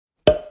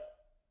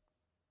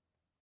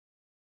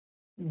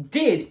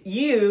Did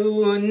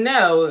you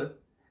know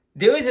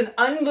there is an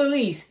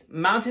unreleased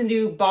Mountain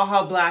Dew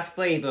Baja Blast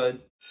flavor?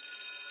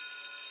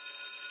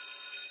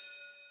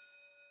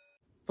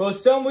 For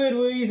some weird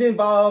reason,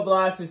 Baja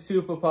Blast is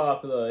super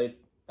popular.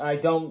 I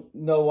don't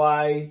know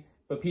why,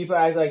 but people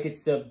act like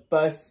it's the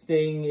best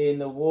thing in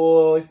the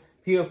world.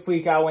 People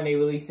freak out when they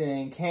release it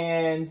in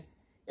cans.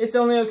 It's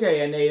only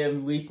okay, and they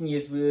have recent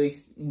years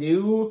released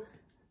new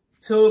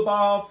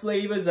Baja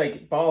flavors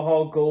like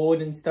Baja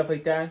Gold and stuff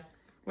like that.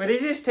 Well, they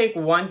just take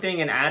one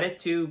thing and add it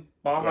to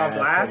Baja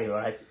Blast, pretty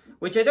much.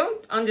 Which I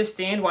don't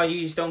understand why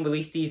you just don't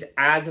release these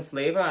as a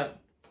flavor. I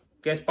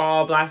guess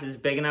Baja Blast is a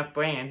big enough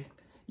brand.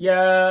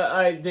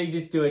 Yeah, they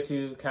just do it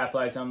to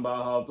capitalize on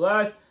Baja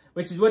Blast,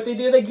 which is what they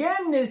did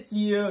again this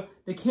year.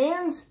 The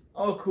cans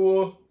are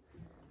cool.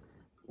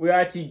 We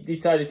actually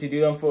decided to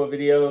do them for a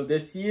video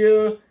this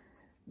year.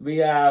 We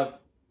have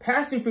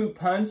Passionfruit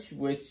Punch,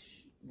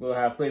 which will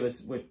have flavors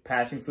with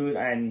passion fruit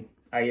and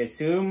I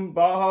assume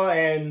Baja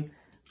and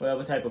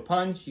whatever type of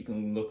punch. You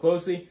can look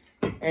closely.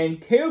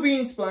 And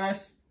Caribbean Splash,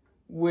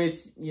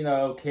 which, you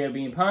know,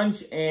 Caribbean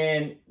Punch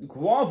and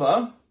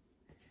Guava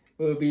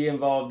will be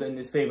involved in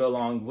this flavor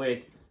along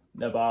with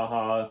the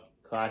Baja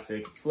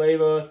Classic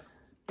flavor.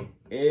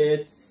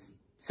 It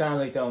sounds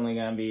like they're only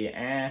gonna be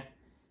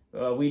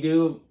we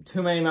do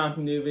too many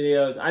Mountain Dew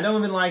videos. I don't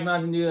even like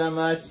Mountain Dew that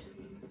much.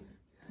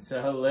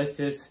 So let's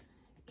just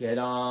get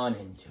on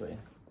into it.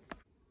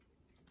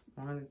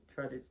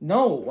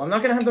 No, I'm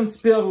not gonna have them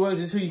spill everywhere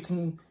just so you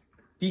can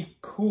be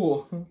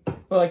cool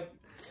for like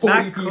 40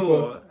 not people.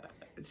 Cool.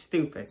 It's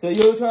stupid. So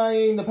you're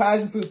trying the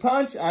Passionfruit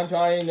Punch, I'm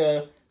trying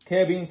the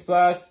Caribbean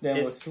Splash, then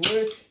we'll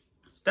switch.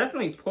 It's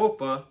definitely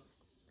purple.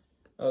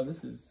 Oh,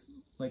 this is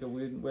like a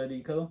weird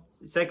reddy color.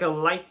 It's like a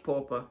light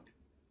purple.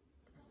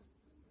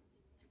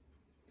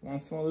 You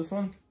want to smell this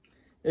one?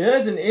 It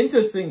has an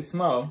interesting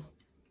smell.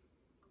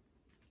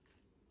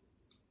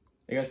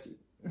 I guess,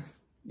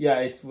 yeah,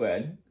 it's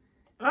red.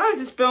 I was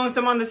just spilling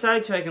some on the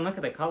side so I can look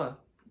at the color.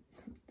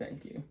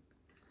 Thank you.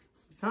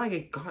 It's not like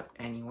it got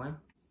anywhere.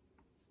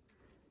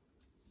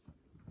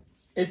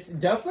 It's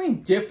definitely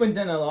different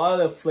than a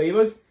lot of the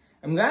flavors.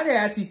 I'm glad I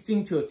actually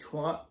seem to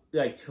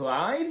have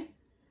tried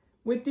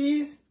with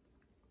these.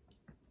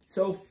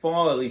 So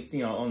far, at least,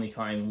 you know, only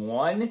trying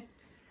one.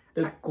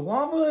 The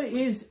guava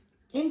is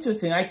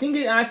interesting. I think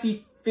it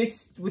actually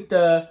fits with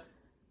the...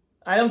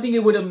 I don't think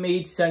it would have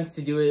made sense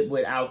to do it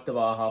without the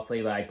Baja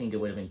flavor. I think it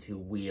would have been too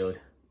weird.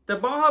 The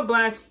Baja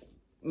Blast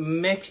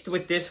mixed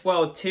with this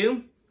well,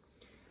 too.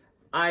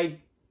 I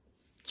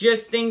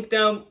just think,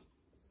 though,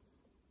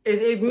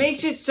 it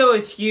makes it so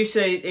it's used so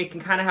it can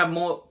kind of have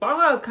more...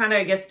 Baja kind of,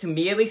 I guess, to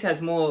me at least, has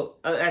more,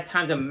 at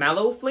times, a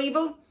mellow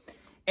flavor.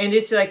 And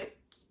it's like,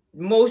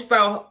 most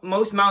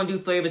Mountain Dew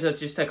flavors are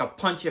just like a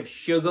punch of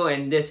sugar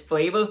and this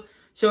flavor.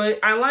 So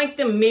I like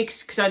the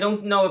mix because I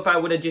don't know if I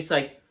would have just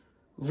like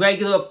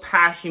regular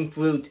passion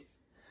fruit,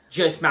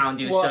 just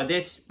Mountain Dew. Well, so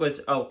this was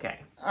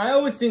okay. I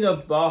always think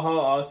of Baja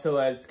also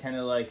as kind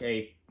of like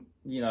a,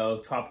 you know,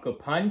 tropical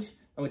punch.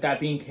 And with that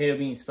being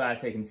Caribbean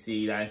Splash, I can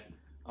see that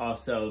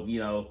also, you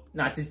know,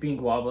 not just being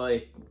guava,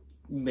 it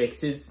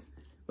mixes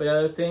with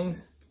other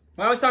things.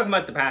 Well, I was talking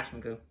about the passion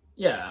fruit.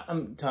 Yeah,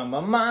 I'm talking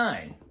about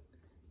mine.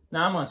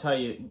 Now I'm going to try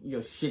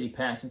your shitty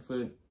passion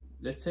fruit.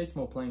 Let's taste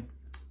more plain.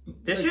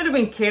 This should have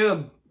been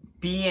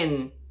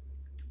Caribbean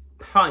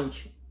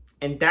Punch,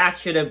 and that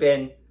should have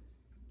been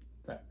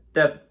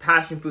the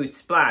Passion Fruit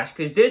Splash,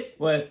 because this...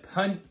 Well,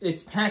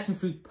 it's Passion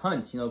Fruit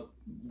Punch, you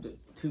know,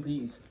 2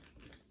 P's.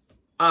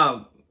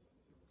 I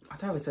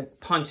thought it was like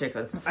punch, like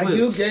a fruit. I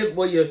do get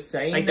what you're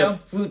saying, like though. A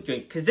fruit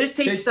drink, because this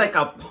tastes like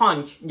a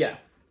punch. Yeah.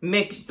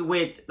 Mixed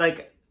with,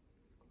 like,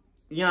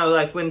 you know,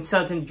 like when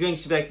certain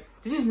drinks, you're like,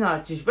 this is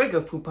not just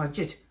regular fruit punch,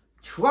 it's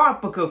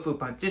tropical fruit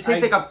punch. This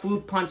tastes like a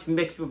fruit punch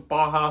mixed with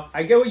Baja.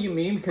 I get what you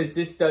mean, because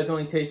this does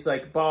only taste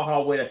like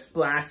Baja with a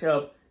splash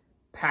of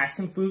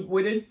passion fruit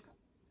with it.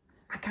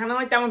 I kind of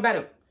like that one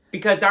better,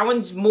 because that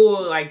one's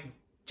more, like,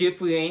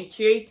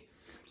 differentiate.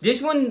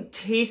 This one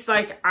tastes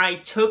like I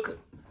took,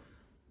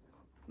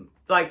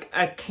 like,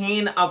 a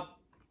can of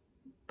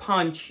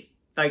punch,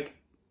 like,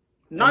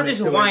 not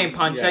just Hawaiian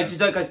punch, like,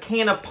 just like a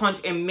can of punch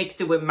and mixed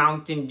it with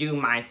Mountain Dew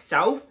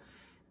myself.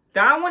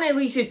 That one, at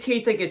least, it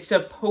tastes like it's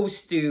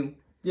supposed to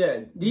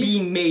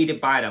be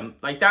made by them.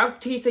 Like, that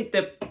tastes like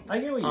the I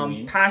get what you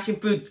mean. Passion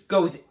fruit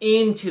goes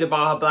into the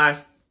Baja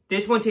Blast.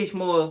 This one tastes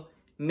more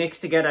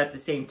mixed together at the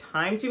same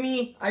time to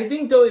me. I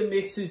think, though, it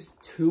mixes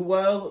too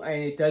well,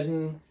 and it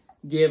doesn't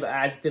give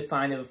as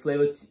defined of a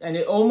flavor. And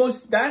it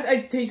almost, that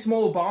I taste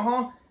more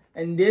Baja,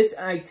 and this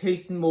I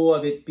taste more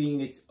of it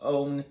being its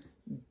own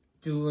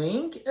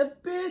drink a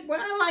bit. Well,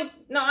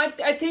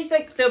 I taste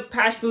like the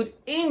passion fruit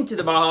into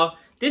the Baja.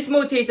 This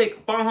more tastes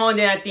like Baja, and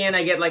then at the end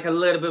I get like a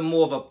little bit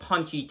more of a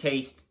punchy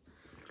taste.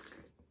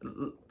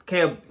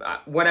 Okay,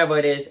 whatever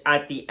it is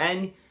at the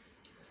end.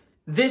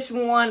 This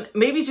one,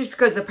 maybe it's just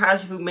because the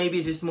passion fruit maybe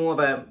is just more of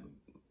a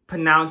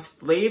pronounced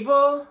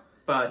flavor,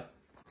 but...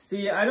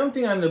 See, I don't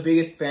think I'm the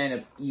biggest fan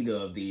of either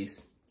of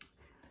these.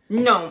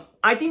 No,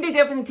 I think they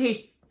definitely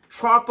taste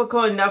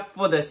tropical enough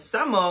for the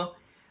summer.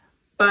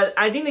 But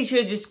I think they should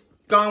have just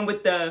gone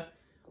with the,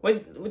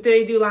 what did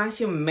they do last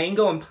year?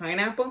 Mango and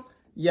pineapple?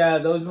 Yeah,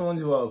 those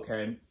ones were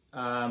okay.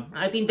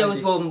 I think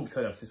those will...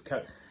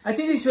 I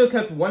think they should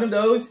have kept one of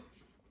those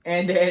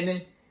and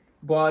then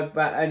bought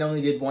back and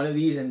only did one of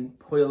these and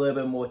put a little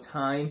bit more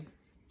time.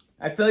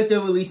 I feel like they're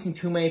releasing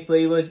too many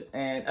flavors,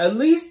 and at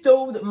least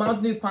though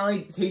Mountain Dew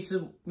finally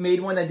made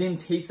one that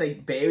didn't taste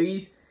like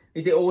berries.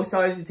 Like they all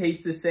started to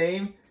taste the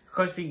same. Of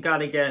course, we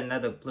gotta get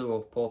another blue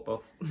or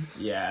purple.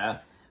 Yeah.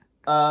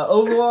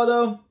 Overall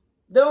though,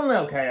 they're only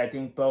okay, I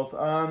think both.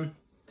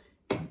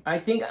 I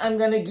think I'm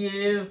gonna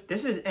give...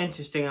 This is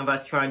interesting of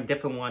us trying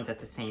different ones at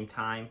the same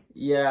time.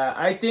 Yeah,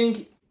 I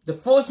think the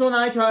first one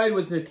I tried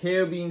was the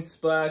Caribbean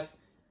Splash,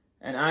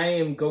 and I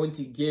am going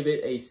to give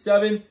it a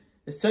 7.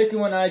 The second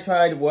one I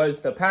tried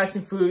was the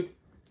Passionfruit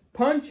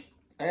Punch,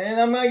 and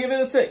I'm gonna give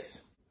it a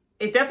 6.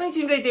 It definitely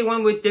seems like they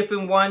went with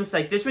different ones.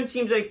 Like this one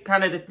seems like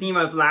kind of the theme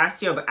of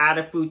last year of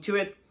added fruit to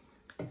it.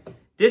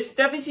 This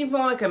definitely seems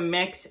more like a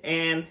mix,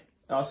 and...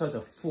 It also has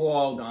a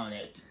frog on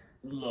it.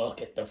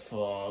 Look at the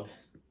frog.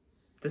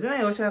 Doesn't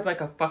it also have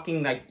like a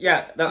fucking like...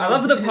 Yeah, I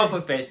love the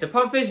pufferfish. The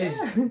pufferfish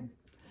is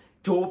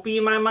dopey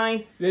in my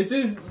mind. This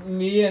is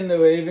me and the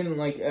Raven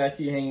like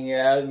actually hanging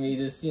out. Me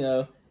just, you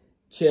know,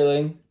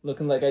 chilling,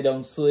 looking like I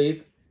don't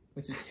sleep,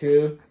 which is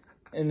true.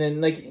 And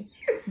then like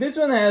this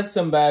one has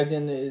some bags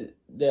in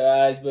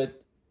their eyes, but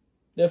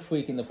they're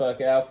freaking the fuck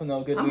out for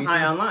no good reason. I'm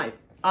high on life.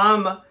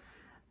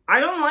 I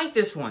don't like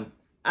this one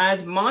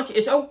as much.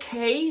 It's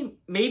okay.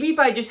 Maybe if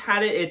I just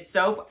had it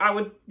itself, I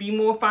would be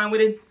more fine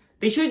with it.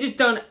 They should have just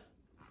done...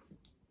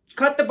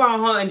 Cut the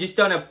Baja and just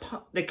done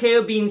the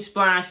Caribbean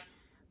Splash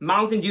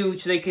Mountain Dew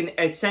so they can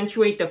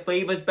accentuate the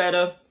flavors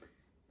better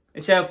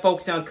instead of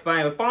focusing on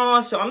combining with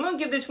Baja. So I'm going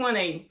to give this one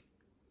I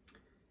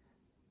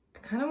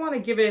kind of want to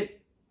give it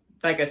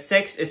like a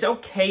 6. It's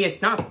okay.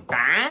 It's not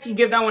bad. You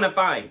give that one a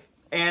 5.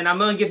 And I'm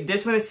going to give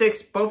this one a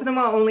 6. Both of them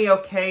are only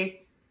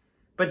okay.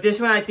 But this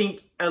one I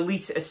think at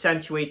least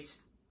accentuates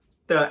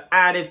the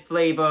added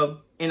flavor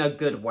in a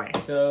good way.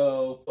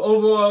 So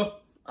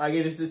overall, I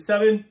give this a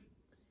 7.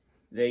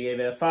 They gave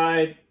it a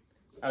 5.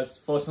 That was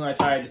the first one I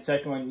tried. The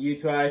second one you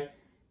tried.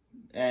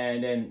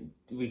 And then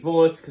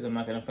reversed, because I'm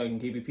not going to fucking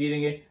keep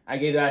repeating it. I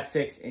gave that a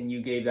 6, and you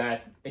gave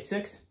that a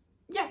 6?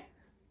 Yeah.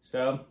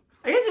 So...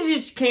 I guess it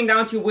just came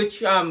down to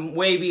which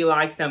way we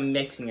like them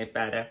mixing it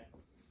better.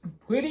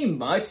 Pretty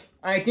much.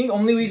 I think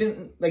only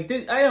reason... Like,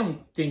 this, I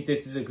don't think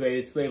this is the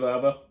greatest flavor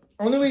ever.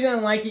 Only reason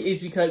I like it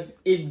is because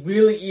it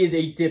really is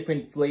a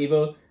different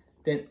flavor.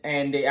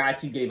 And they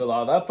actually gave a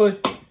lot of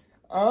effort.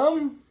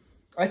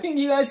 I think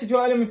you guys should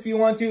try them if you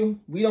want to.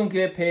 We don't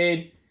get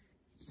paid,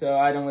 so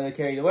I don't really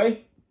care either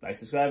way. Like,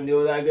 subscribe, and do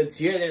all that good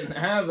shit, and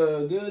have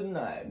a good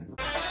night.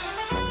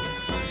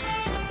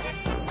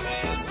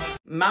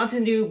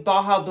 Mountain Dew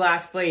Baja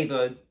Blast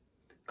flavored,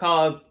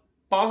 called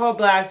Baja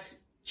Blast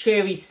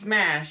Cherry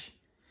Smash,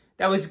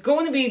 that was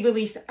going to be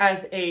released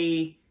as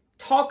a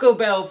Taco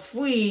Bell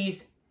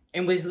freeze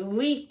and was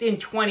leaked in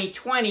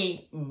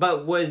 2020,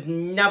 but was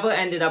never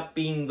ended up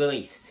being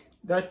released.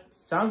 That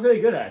sounds very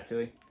good,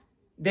 actually.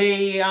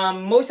 They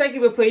most likely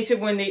replaced it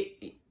when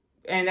they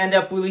and end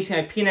up releasing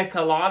a Pina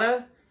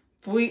Colada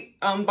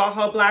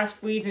Baja Blast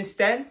freeze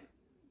instead,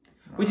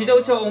 which has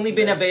also only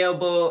been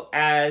available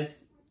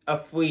as a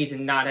freeze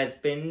and not has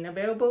been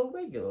available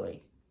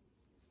regularly.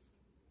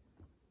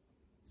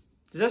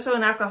 There's also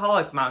an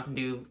alcoholic Mountain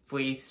Dew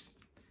freeze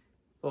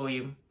for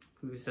you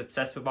who's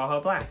obsessed with Baja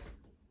Blast.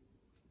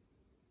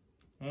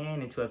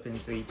 And it's up in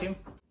 3, 2.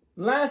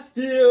 Last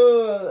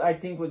year, I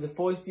think, was the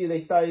first year they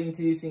started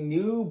introducing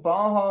new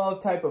Baja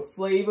type of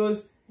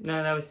flavors.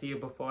 No, that was the year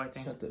before, I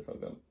think. Shut the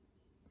fuck up.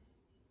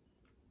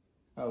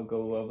 I'll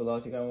go whatever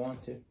logic I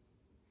want to.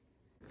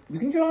 You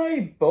can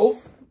try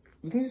both.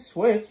 You can just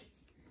switch.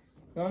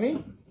 You know what I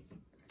mean?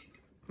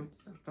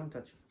 Don't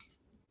touch it.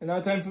 And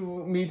now time for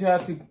me to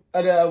have to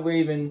edit out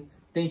Raven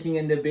thinking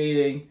and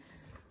debating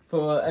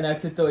for an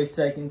extra 30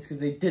 seconds because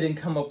they didn't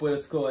come up with a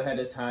score ahead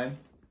of time.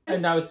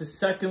 And that was the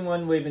second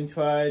one Raven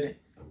tried.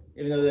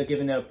 Even though they're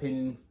giving their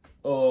opinion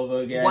all over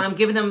again. Well, I'm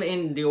giving them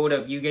in the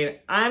order you gave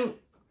it.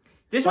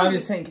 This one. I'm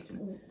just saying,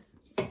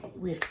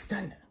 we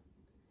extend it.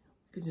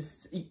 We could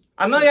just eat.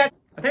 I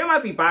think I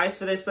might be biased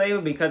for this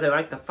flavor because I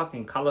like the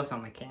fucking colors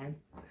on the can.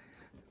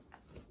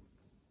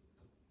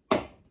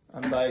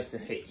 I'm biased to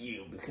hate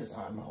you because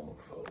I'm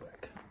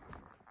homophobic.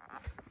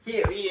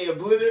 Hell yeah,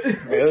 brother.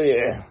 Hell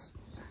yeah.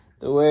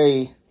 The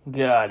way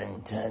God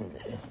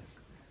intended.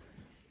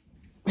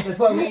 That's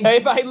why we hey,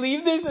 if I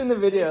leave this in the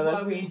video,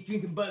 that's why we ain't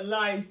drinking Bud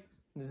Light.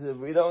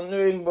 We don't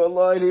drink Bud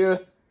Light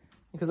here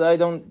because I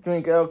don't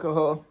drink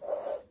alcohol.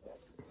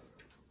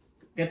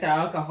 Get the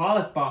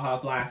alcoholic Baja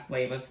Blast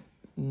flavors.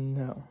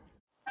 No.